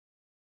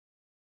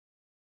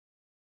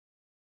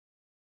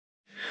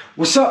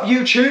What's up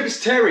YouTube,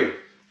 it's Terry.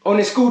 On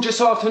this gorgeous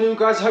afternoon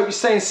guys, I hope you're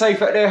staying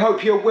safe out there,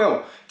 hope you're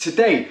well.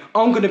 Today,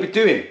 I'm going to be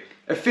doing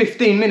a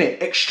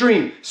 15-minute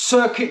extreme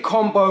circuit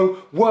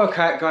combo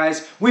workout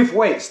guys with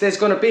weights. There's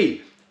going to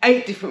be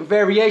 8 different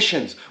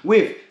variations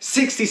with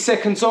 60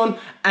 seconds on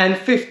and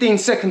 15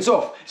 seconds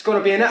off. It's going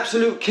to be an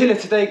absolute killer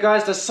today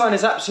guys. The sun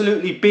is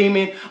absolutely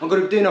beaming. I'm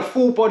going to be doing a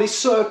full body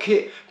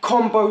circuit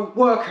combo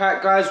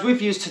workout guys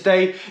with you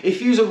today.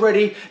 If yous are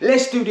ready,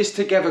 let's do this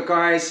together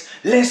guys.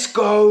 Let's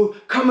go.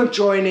 Come and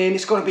join in.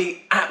 It's going to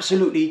be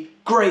absolutely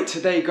great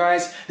today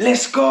guys.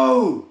 Let's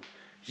go.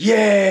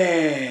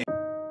 Yeah.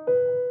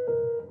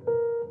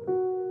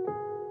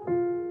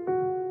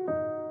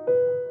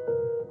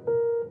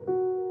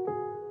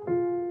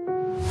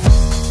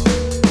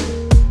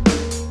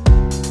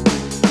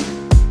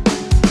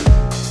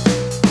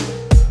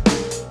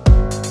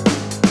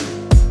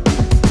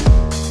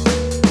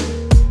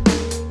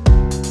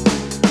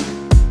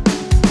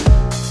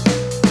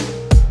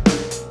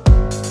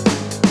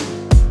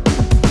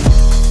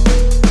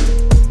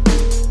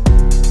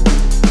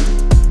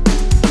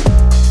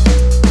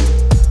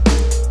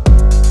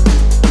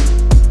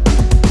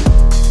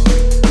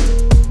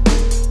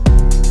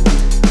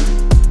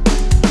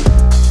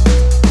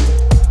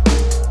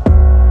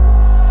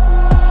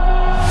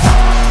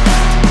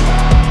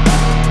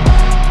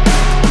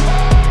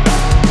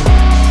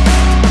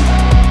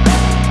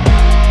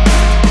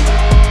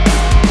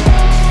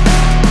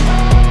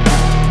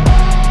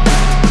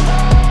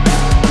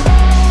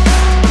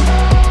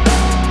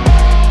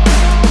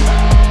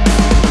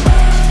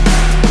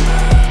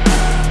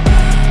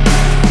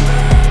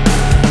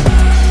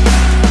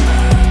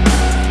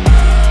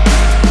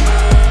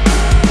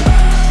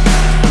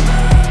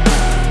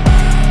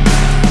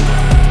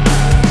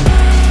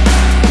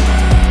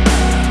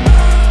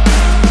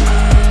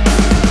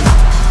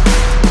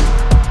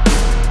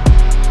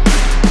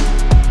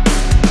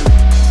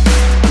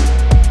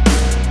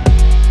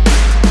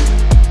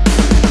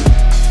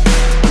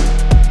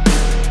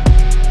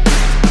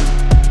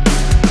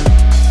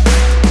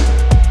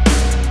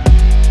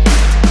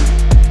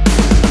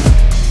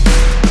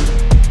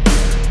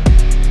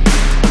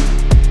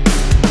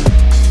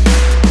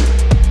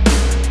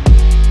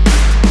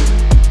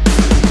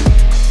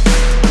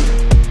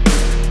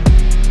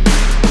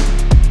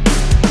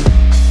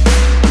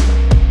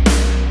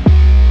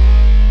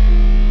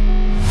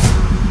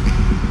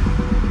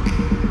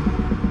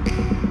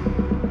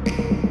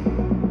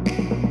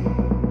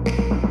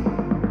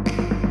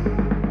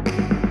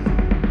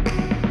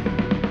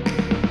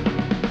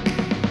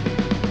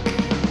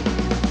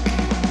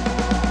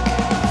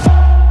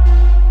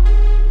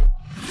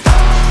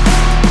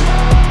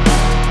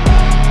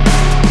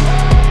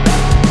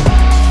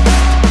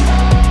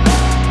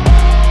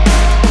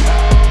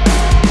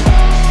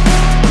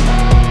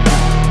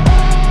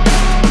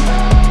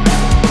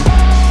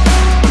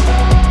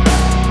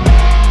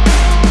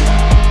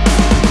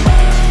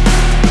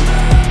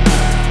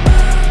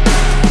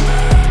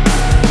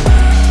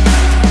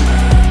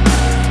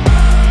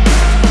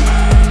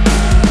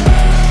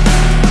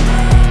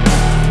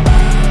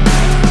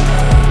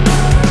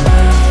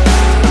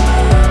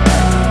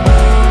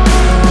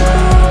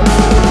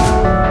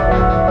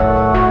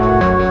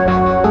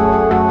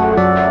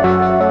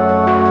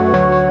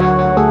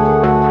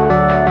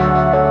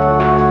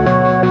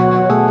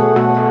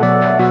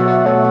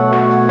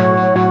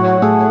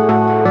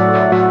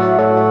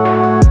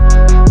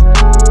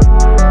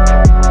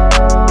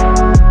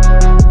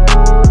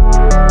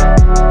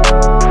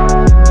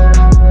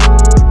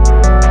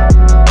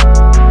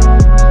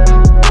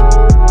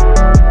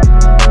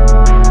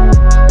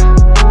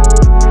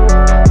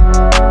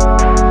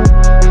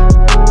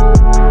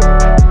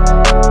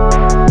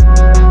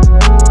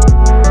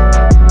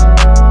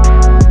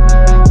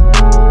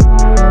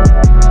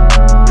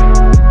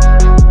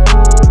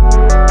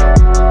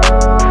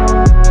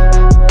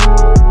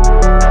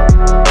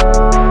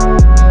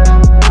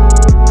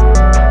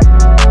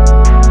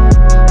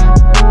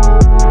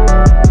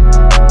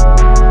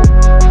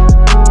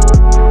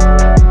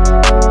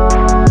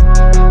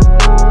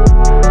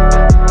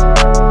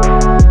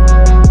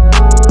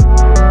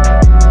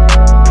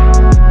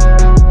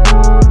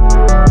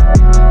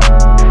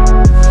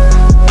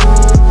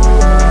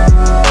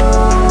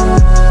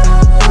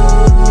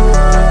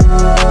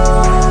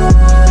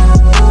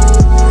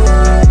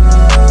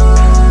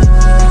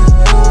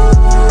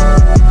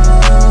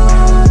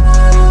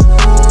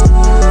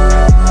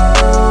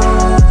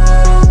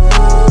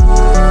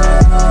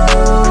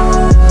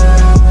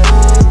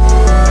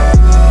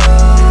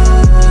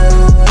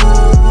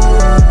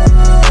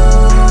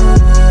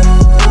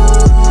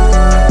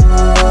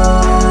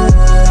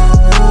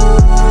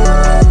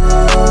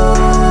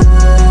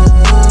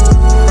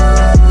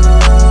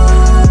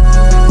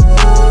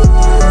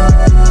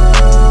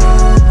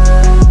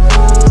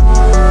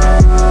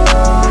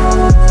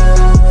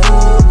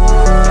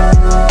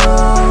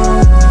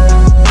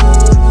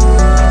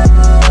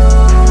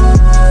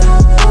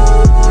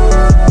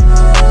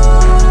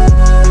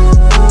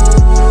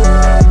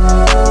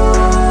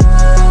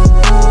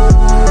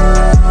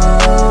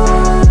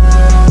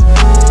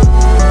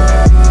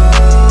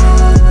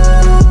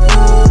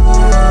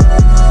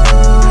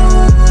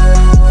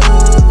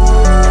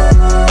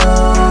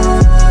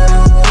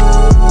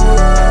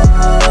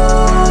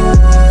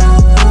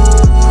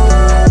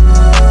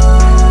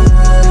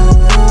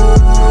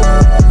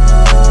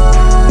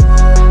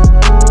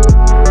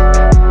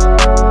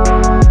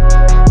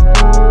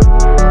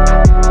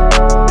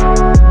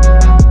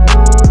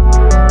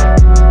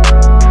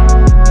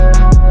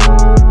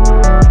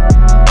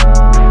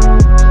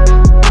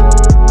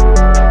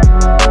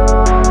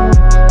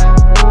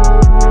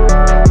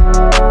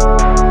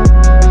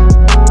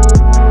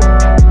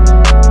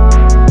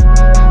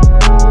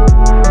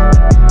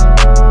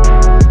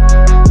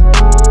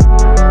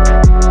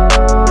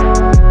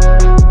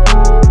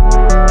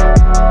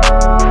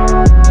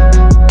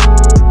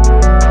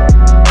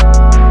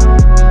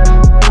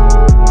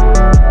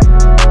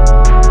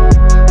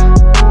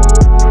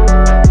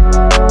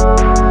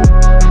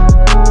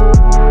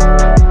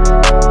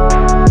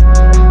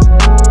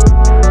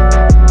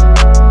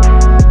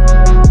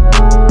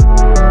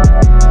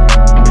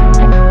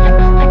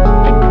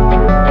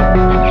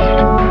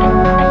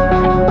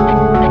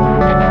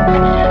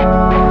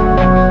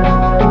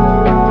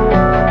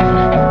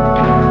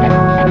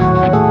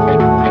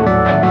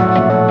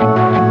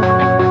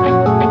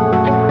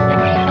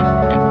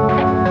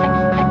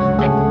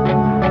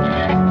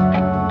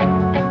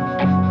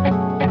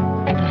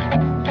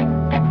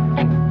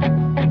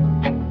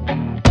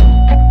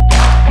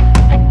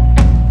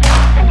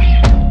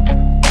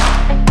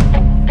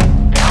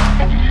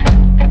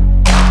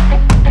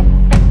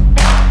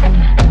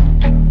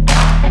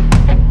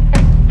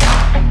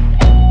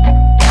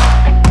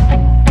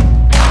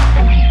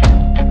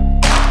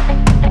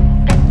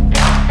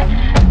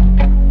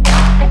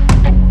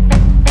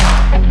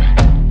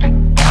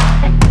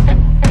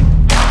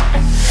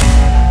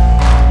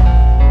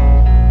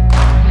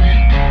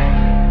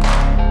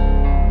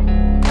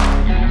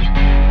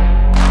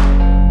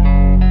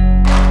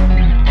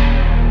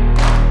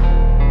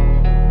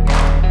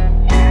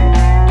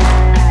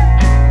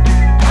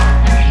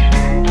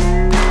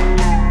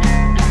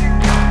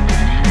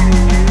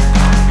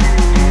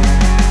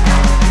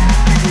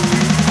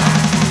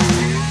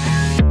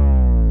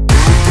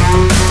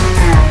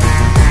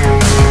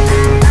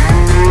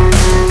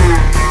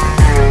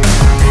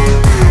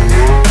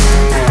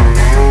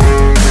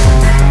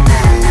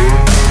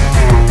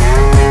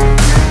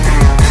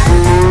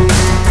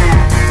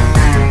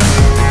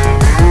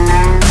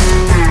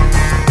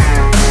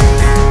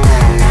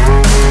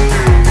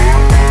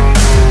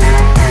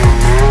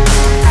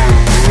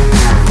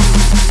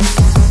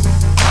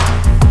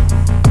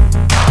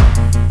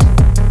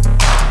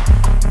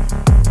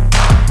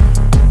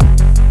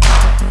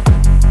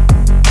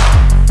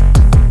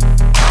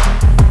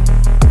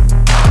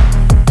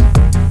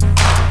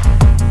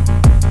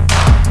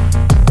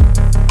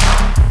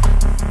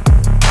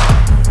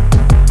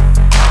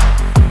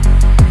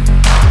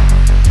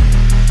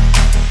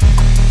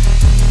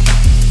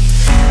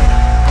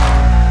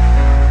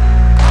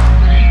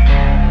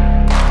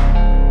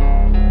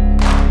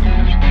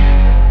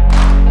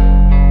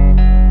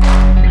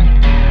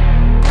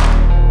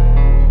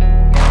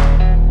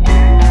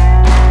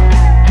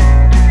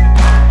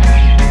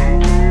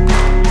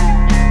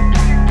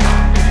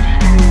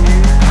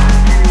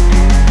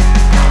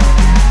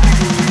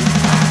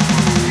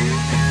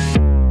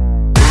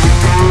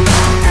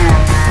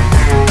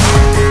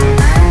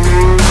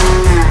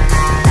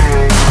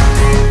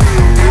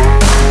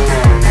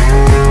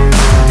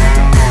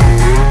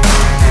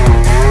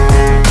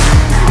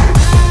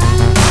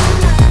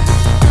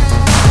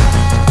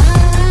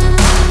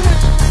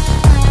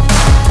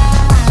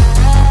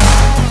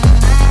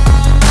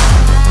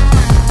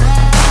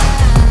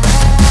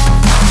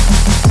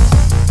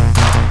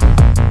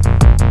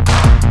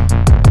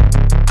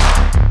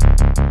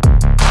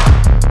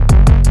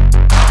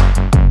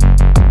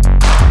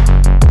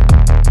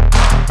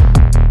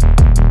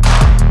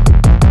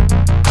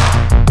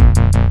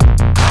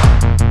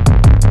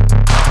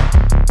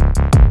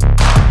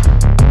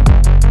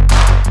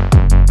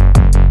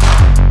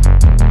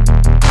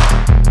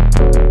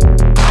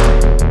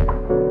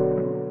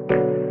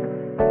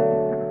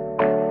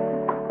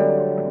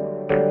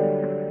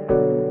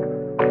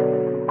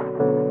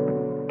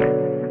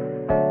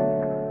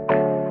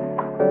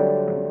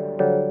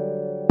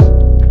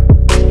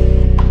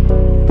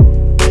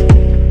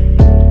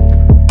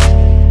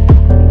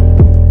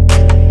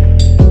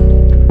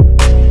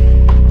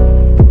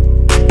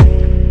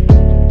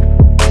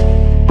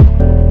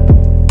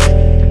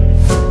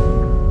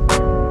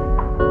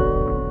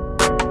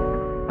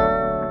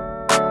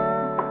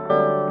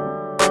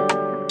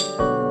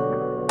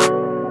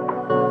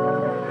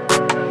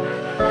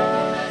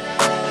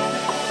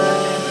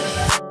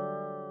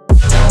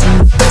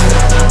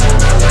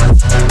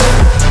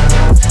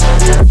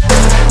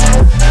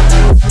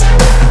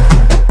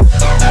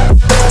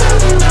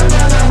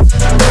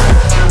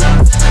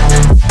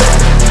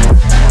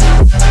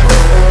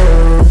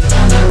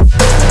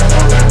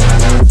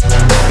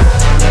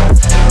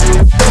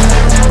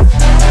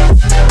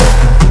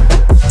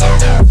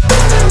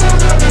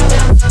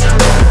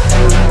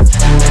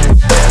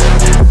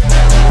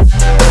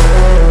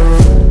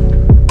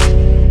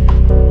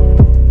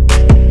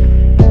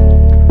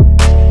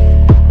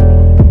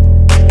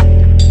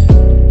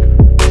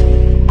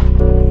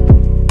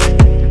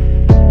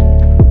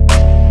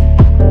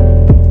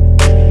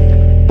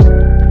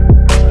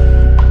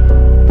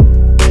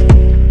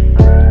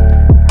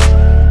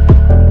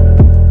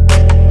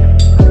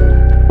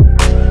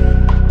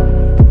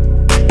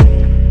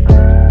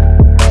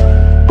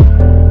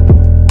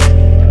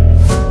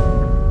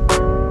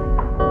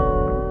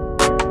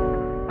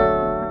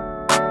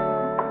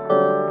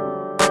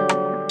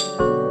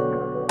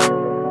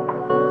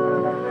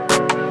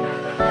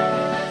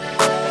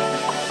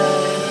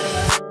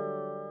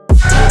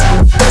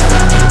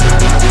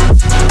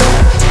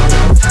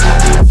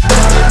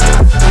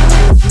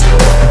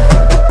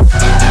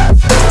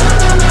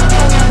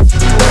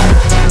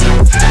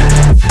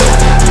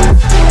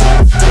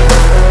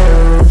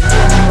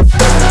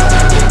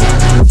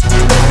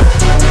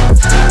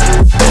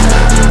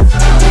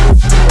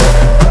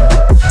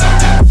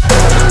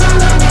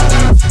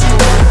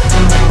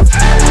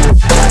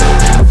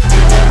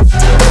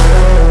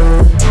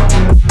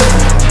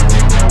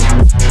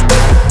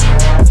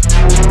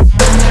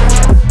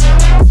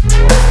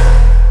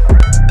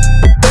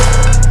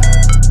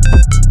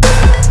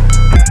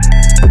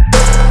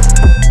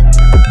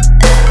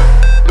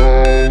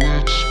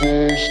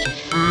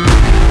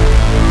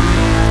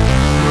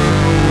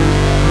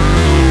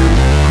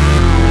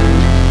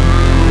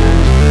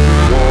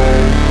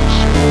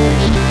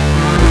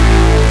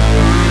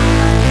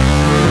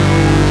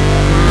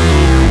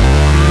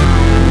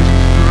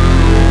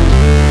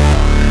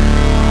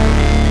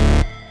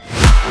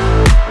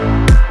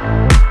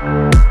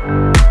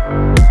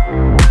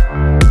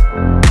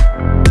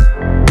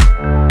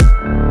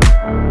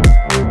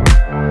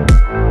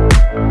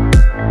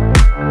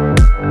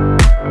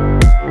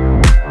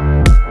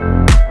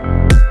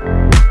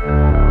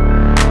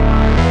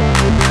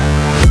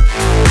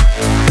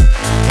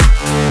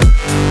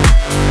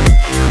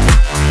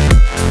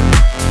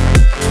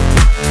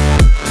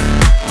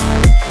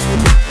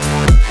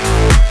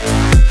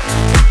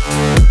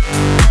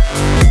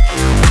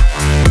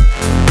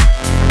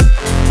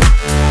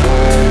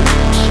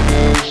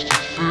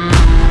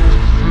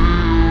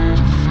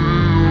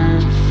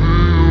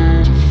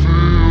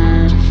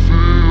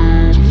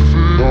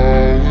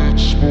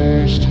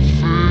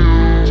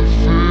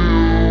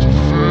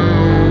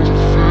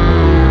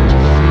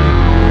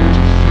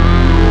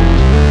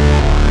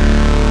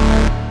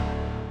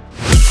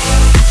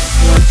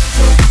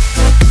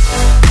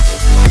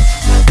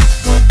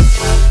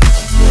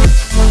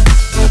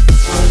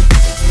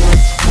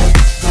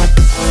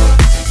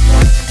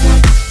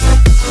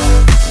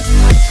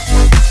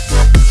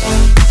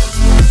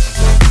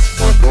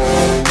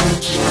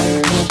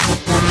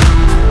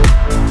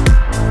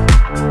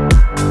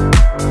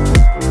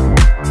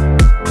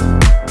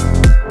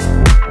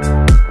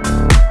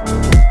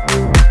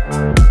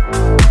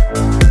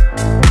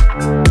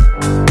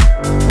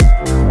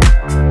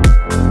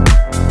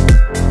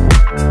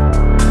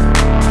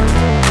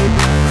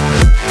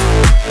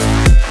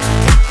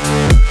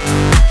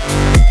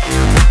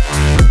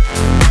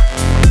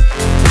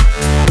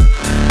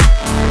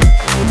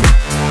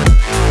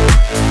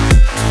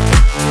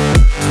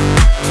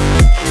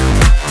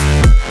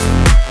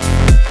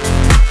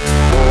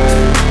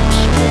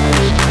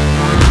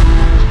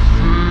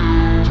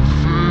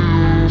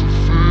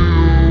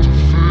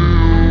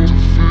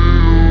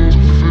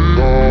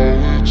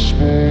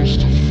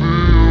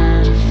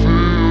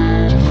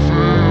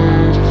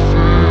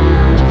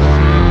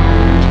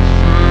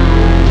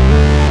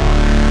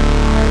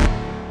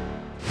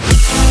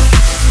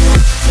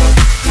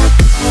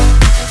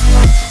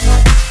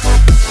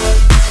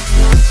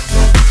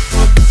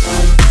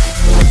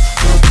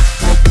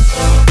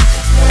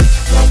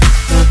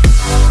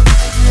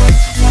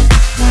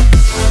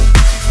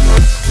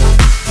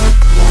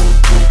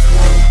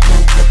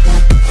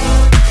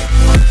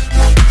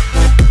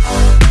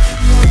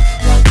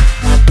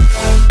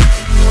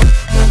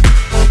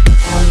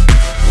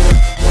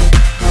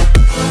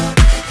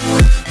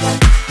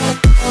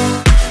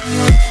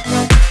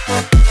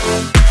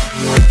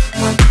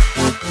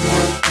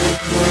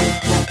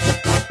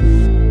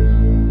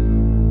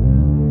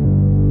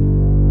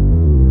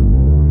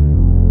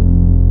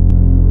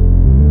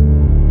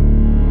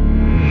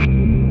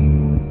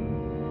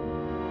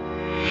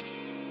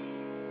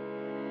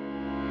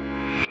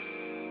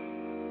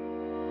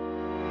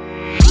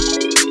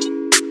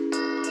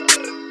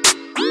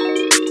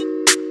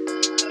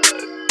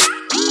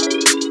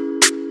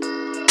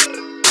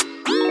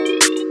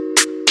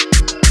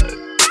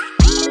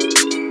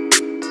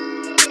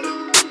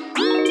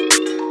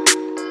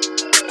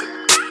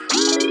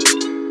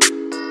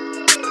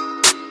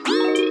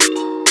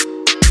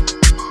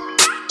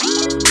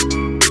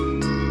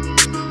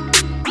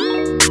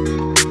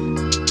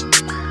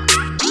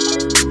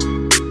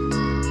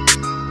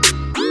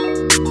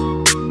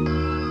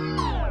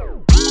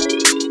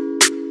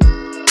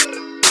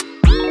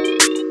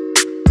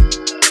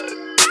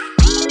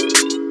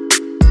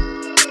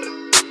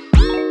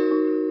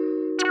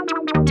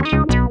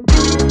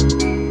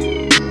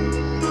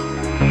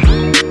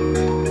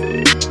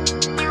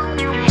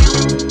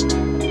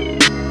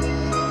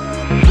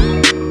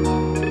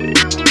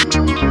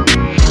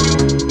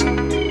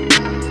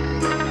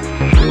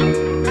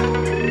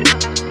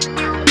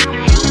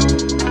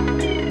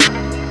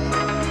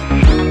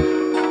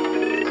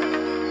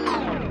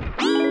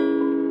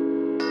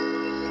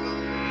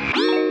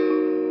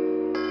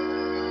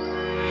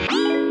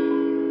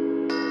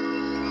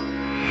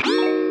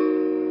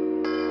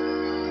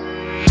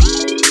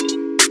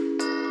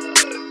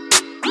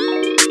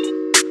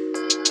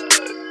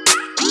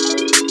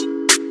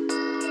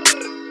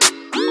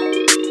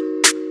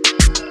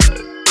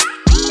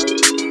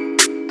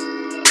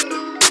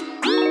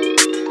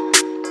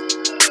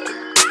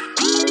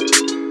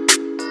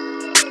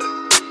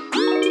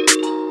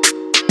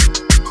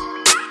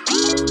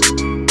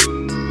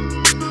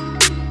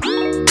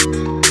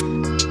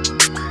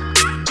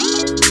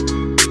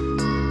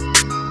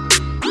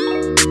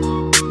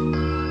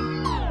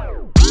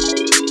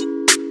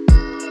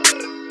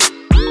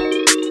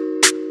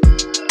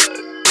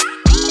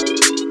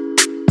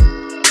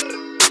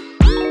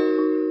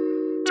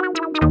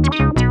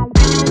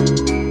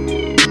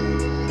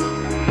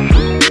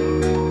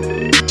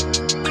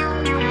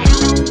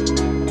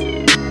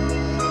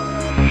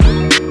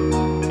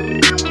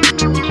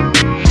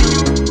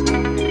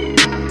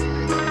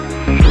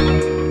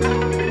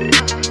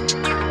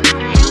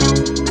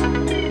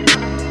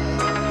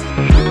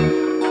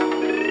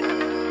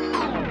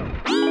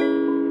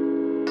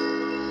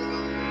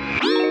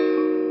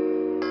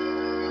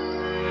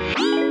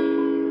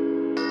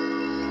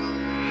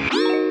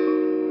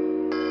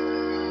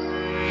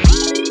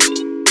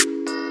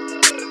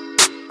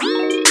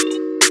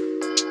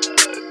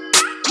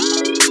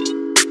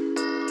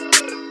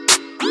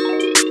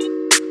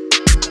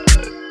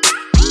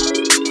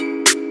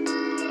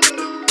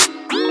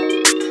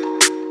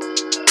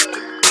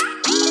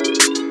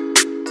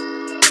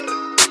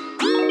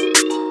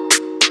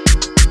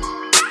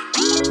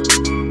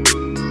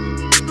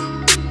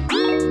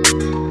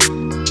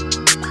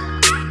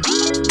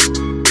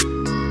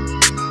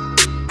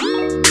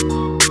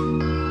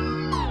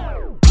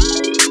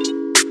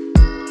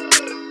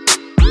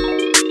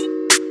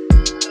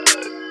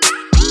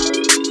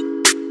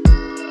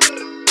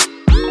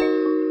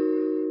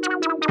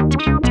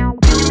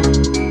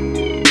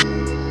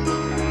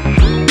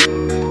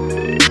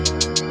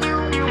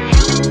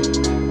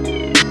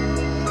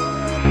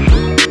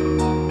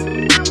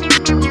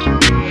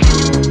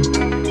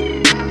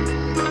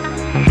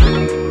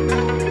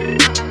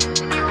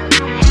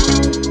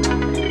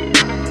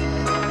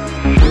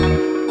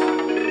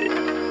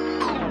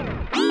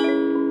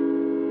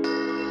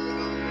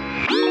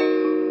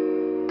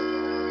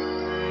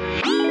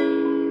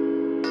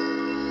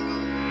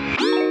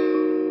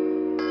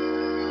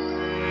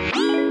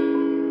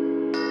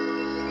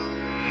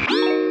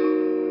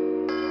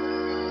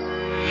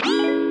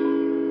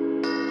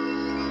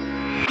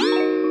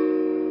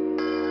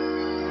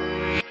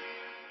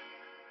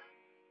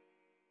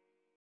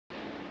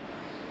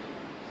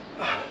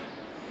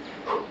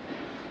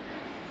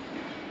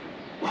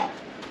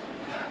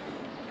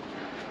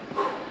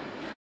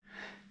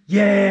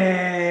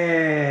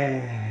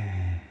 Yeah!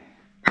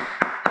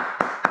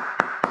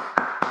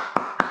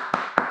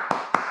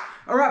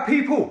 Alright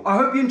people, I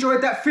hope you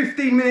enjoyed that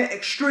 15-minute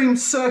extreme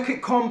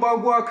circuit combo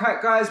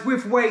workout, guys,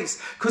 with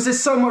weights, because there's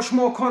so much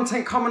more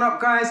content coming up,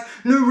 guys.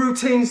 New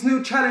routines,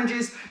 new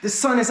challenges. The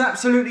sun is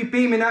absolutely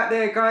beaming out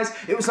there, guys.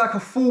 It was like a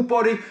full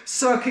body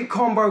circuit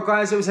combo,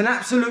 guys. It was an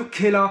absolute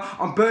killer.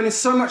 I'm burning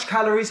so much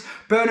calories,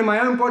 burning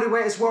my own body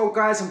weight as well,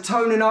 guys. I'm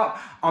toning up.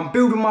 I'm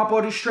building my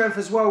body strength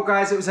as well,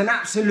 guys. It was an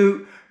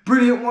absolute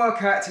brilliant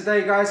workout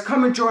today, guys.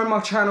 Come and join my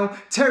channel,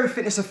 Terry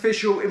Fitness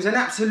Official. It was an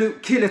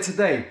absolute killer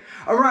today.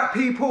 Alright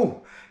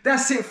people,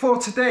 that's it for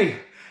today.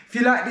 If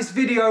you like this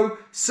video,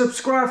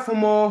 subscribe for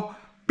more.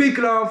 Big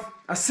love.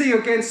 I'll see you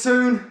again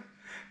soon.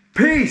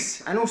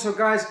 Peace. And also,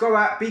 guys, go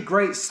out, be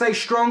great, stay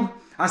strong.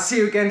 I'll see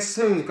you again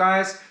soon,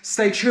 guys.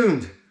 Stay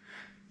tuned.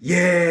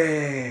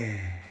 Yeah.